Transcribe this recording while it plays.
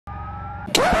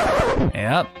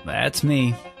Yep, that's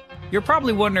me. You're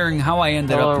probably wondering how I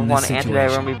ended up in this situation. And today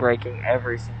we're going to be breaking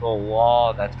every single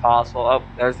law that's possible. Oh,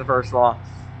 there's the first law.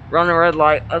 Run the red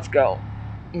light. Let's go.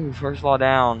 Ooh, first law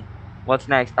down. What's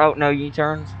next? Oh, no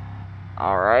U-turns.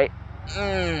 Alright.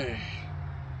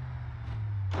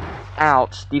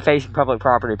 Ouch. Defacing public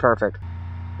property. Perfect.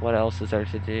 What else is there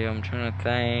to do? I'm trying to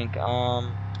think.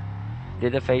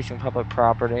 Did defacing public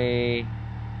property.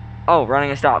 Oh,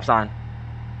 running a stop sign.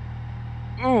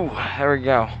 Ooh, there we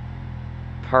go.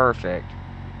 Perfect.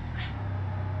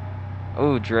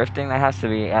 Ooh, drifting. That has to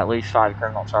be at least 5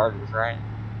 criminal charges, right?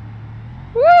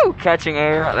 Woo! Catching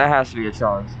air. That has to be a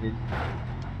charge, dude.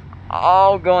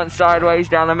 Oh, going sideways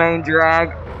down the main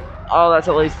drag. Oh, that's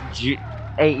at least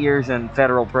 8 years in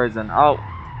federal prison. Oh.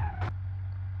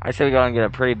 I say we gotta get a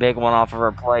pretty big one off of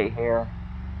our plate here.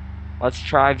 Let's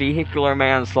try vehicular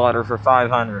manslaughter for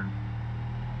 500.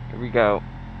 Here we go.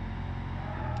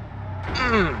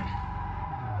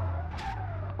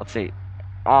 Let's see.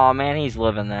 Oh man, he's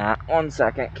living that. 1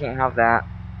 second, can't have that.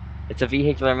 It's a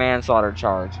vehicular manslaughter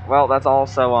charge. Well, that's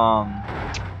also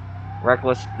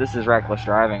reckless. This is reckless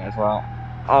driving as well.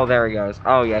 Oh, there he goes.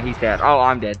 Oh yeah, he's dead. Oh,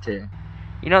 I'm dead too.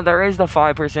 You know, there is the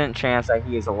 5% chance that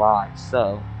he is alive,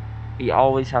 so we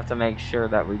always have to make sure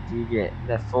that we do get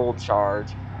the full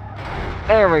charge.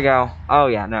 There we go. Oh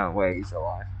yeah, no way, he's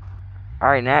alive.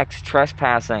 Alright, next,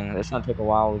 trespassing. This is gonna take a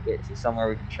while to get to somewhere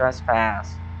we can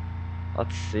trespass.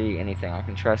 Let's see, anything I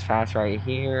can trespass right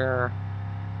here.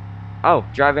 Oh,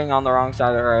 driving on the wrong side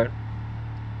of the road.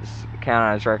 This is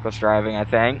counted as reckless driving, I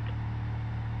think.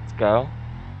 Let's go.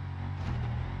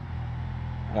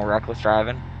 More reckless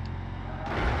driving.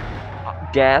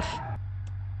 Death.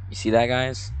 You see that,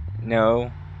 guys?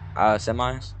 No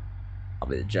semis. I'll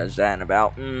be the judge of that in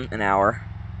about an hour.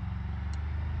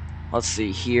 Let's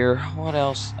see here. What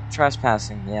else?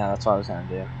 Trespassing. Yeah, that's what I was gonna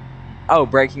do. Oh,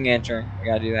 breaking and entering. We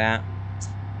gotta do that.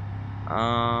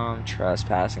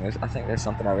 Trespassing. I think there's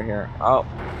something over here. Oh.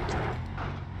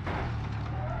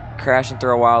 Crashing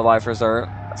through a wildlife reserve.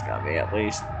 That's gotta be at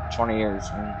least 20 years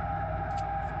in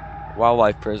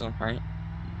wildlife prison, right?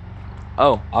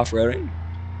 Oh, off-roading?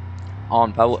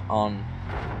 On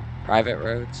private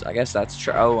roads? I guess that's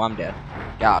true. Oh, I'm dead.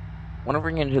 Yeah. Want to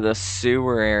bring into the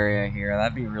sewer area here.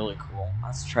 That'd be really cool.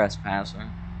 That's trespassing.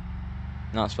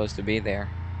 Not supposed to be there.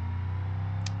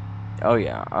 Oh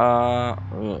yeah.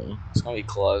 It's gonna be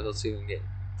close. Let's see if we can get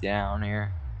down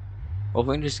here. Well, if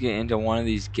we can just get into one of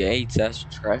these gates, that's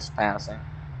trespassing.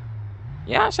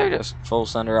 Yeah, I say just full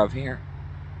sender up here.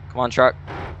 Come on, truck.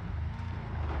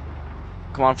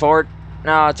 Come on, Ford.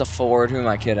 No, it's a Ford. Who am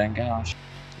I kidding? Gosh.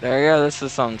 There you go. This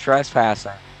is some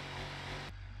trespassing.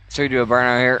 So we do a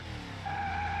burnout here.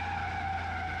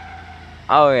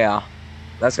 Oh yeah,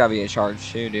 that's gotta be a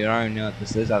charge too, dude. I don't even know what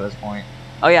this is at this point.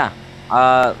 Oh yeah.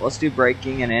 Let's do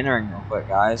breaking and entering real quick,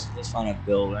 guys. Let's find a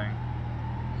building.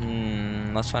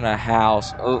 Let's find a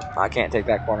house. Oh, I can't take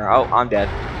that corner. Oh, I'm dead.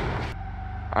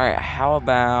 Alright, how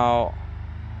about...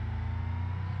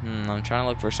 I'm trying to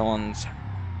look for someone's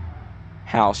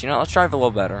house. You know, let's drive a little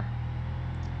better.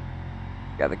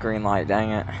 Got the green light,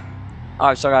 dang it. Oh,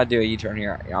 I've still gotta do a U-turn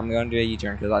here. I'm gonna do a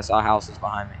U-turn because I saw houses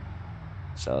behind me.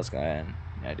 So let's go ahead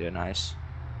and do a nice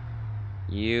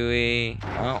U-E.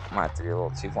 Oh, might have to do a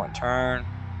little 2-point turn.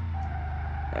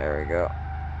 There we go.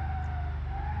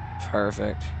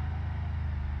 Perfect.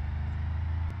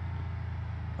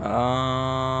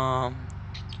 Let's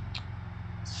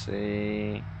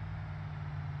see.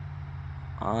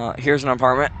 Here's an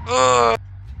apartment. Ugh.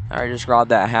 I just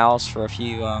robbed that house for a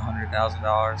few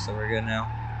 $100,000, so we're good now.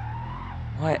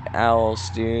 What else,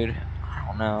 dude? I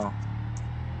don't know.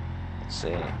 Let's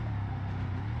see.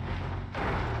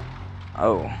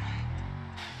 Oh.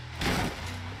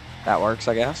 That works,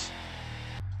 I guess.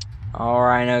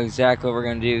 Alright, I know exactly what we're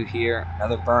going to do here.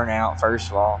 Another burnout, first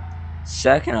of all.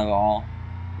 Second of all,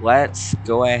 let's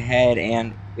go ahead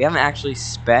and... We haven't actually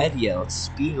sped yet. Let's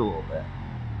speed a little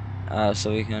bit.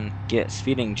 So we can get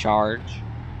speeding charge.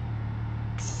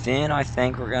 Then I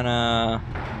think we're going to...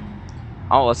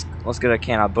 Oh, let's get a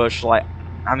can of Busch Light.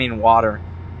 I mean water.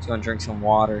 Just going to drink some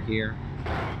water here.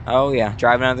 Oh yeah,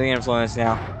 driving under the influence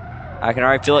now. I can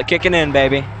already feel it kicking in,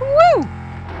 baby. Woo!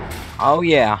 Oh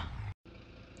yeah.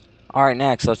 Alright,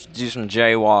 next, let's do some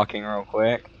jaywalking real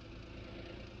quick.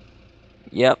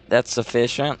 Yep, that's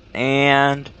sufficient.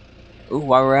 And, ooh,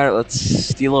 while we're at it, let's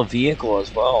steal a vehicle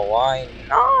as well. Why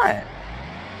not?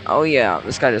 Oh yeah,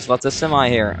 this guy just left a semi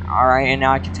here. Alright, and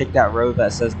now I can take that road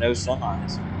that says no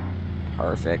semis.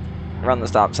 Perfect. Run the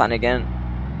stop sign again.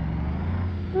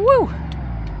 Woo!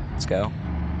 Let's go.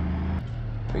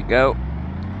 Here we go.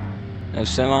 No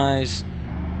semis.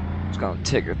 Just gonna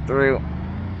take her through.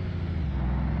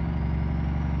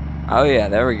 Oh yeah,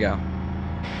 there we go.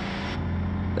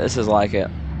 This is like it.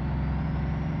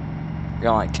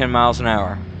 Going like 10 miles an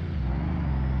hour.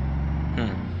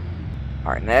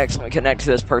 Alright, next, let me connect to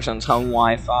this person's home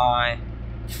Wi-Fi.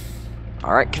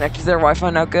 Alright, connect to their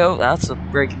Wi-Fi, now go. That's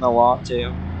breaking the law,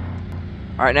 too.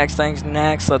 Alright, next thing's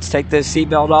next. Let's take this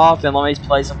seatbelt off and let me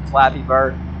play some Flappy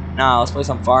Bird. Nah, let's play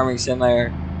some Farming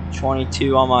Simulator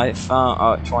 22 on my phone.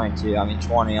 Oh, 22, I mean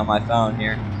 20 on my phone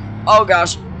here. Oh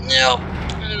gosh, no.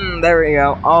 There we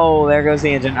go. Oh, there goes the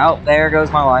engine. Oh, there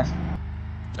goes my life.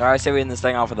 Alright, I say we end this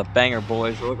thing off with a banger,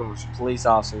 boys. We're looking for some police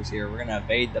officers here. We're gonna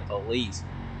evade the police.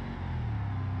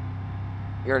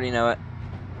 You already know it.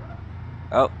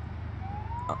 Oh.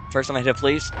 First time I hit a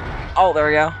police. Oh, there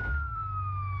we go.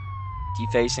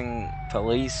 Defacing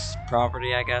police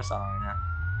property, I guess. I don't know.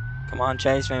 Come on,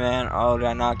 chase me, man. Oh, did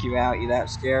I knock you out? You that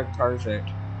scared? Perfect.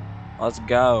 Let's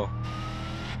go.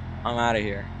 I'm out of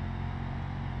here.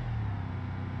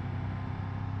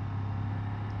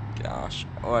 Gosh.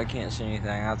 Oh, I can't see anything.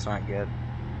 That's not good.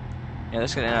 Yeah,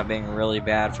 this could end up being really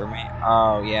bad for me.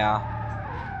 Oh, yeah.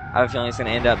 I have a feeling it's going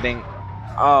to end up being,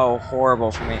 oh,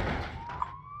 horrible for me.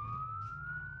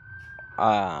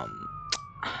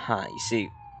 You see.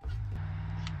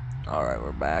 Alright,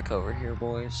 we're back over here,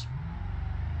 boys.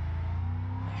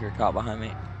 I hear a cop behind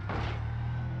me.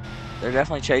 They're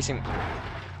definitely chasing me.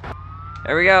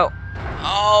 There we go.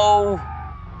 Oh!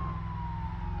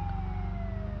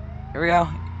 Here we go.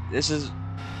 This is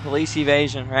police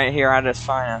evasion right here at its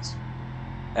finest.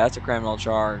 That's a criminal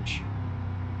charge.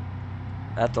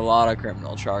 That's a lot of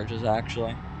criminal charges,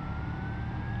 actually.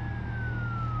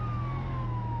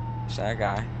 It's that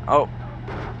guy. Oh!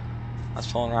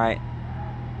 That's pulling right.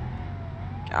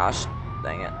 Gosh,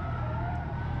 dang it.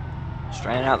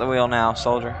 Straighten out the wheel now,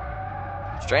 soldier.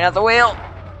 Straighten out the wheel!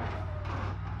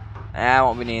 I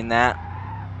won't be needing that.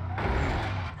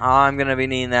 I'm gonna be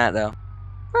needing that, though.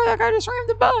 Bro, that guy just rammed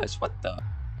the bus. What the?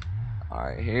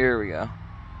 Alright, here we go.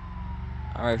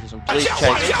 Alright, for some police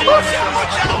checks.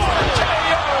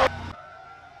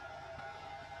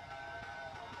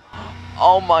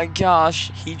 Oh my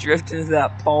gosh, he drifted into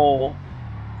that pole.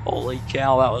 Holy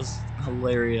cow, that was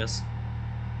hilarious.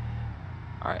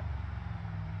 Alright.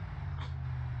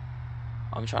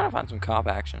 I'm trying to find some cop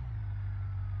action.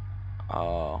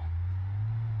 Oh.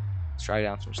 Let's try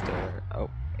down some stairs. Oh,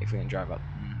 if we can drive up.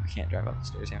 We can't drive up the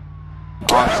stairs yet.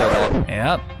 Oh, I'm so dead.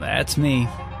 Yep, that's me.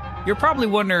 You're probably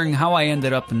wondering how I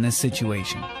ended up in this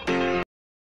situation. I'm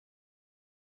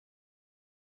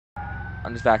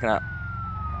just backing up.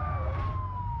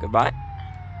 Goodbye.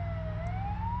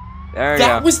 There we go.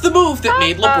 That was the move that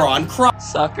made LeBron cry.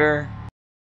 Sucker.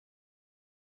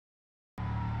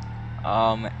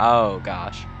 Oh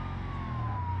gosh.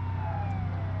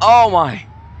 Oh my.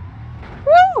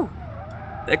 Woo!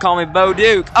 They call me Bo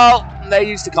Duke. Oh, they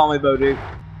used to call me Bo Duke.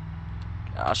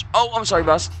 Gosh. Oh, I'm sorry,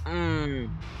 boss.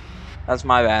 That's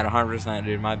my bad. 100%,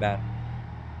 dude. My bad.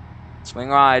 Swing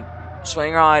ride.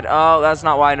 Swing ride. Oh, that's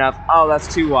not wide enough. Oh,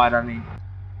 that's too wide, I mean.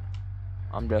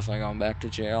 I'm definitely going back to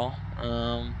jail.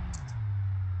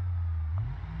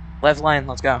 Left lane.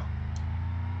 Let's go.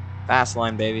 Fast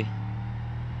lane, baby.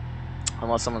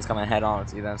 Unless someone's coming head on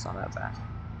with you, then it's not that fast.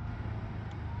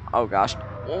 Oh, gosh.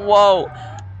 Whoa.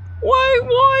 Why?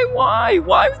 Why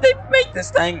would they make this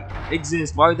thing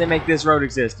exist? Why would they make this road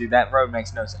exist, dude? That road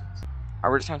makes no sense.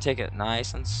 Alright, we're just gonna take it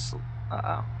nice and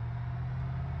uh-oh.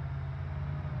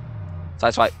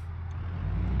 Side swipe.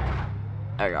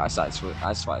 There you go, I side swiped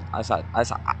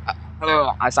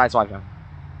him.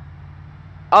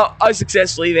 Oh, I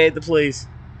successfully evaded the police.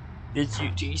 Do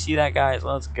you see that, guys?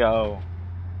 Let's go.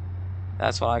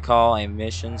 That's what I call a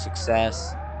mission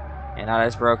success. And I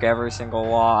just broke every single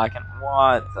law I can.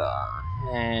 What the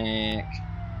heck?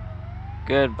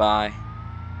 Goodbye.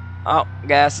 Oh,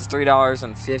 gas is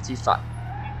 $3.55.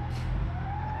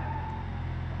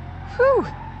 Whew.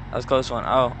 That was a close one.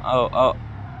 Oh.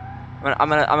 I'm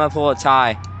gonna pull a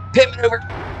tie. Pit maneuver.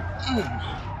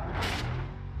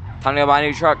 Time to go buy a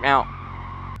new truck now.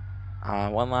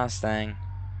 One last thing.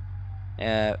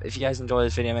 If you guys enjoy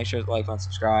this video, make sure to like and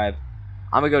subscribe.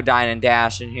 I'm gonna go dine and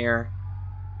dash in here.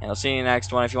 And I'll see you in the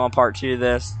next one. If you want part 2 of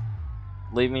this,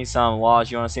 leave me some laws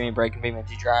you want to see me break in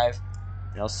BeamNG Drive.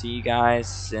 And I'll see you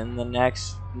guys in the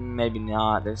next, maybe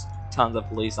not. There's tons of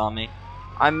police on me.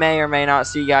 I may or may not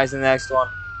see you guys in the next one.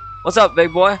 What's up,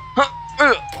 big boy?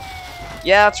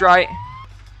 Yeah, that's right.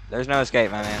 There's no escape,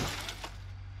 my man.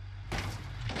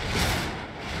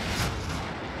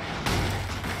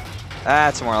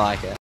 That's more like it.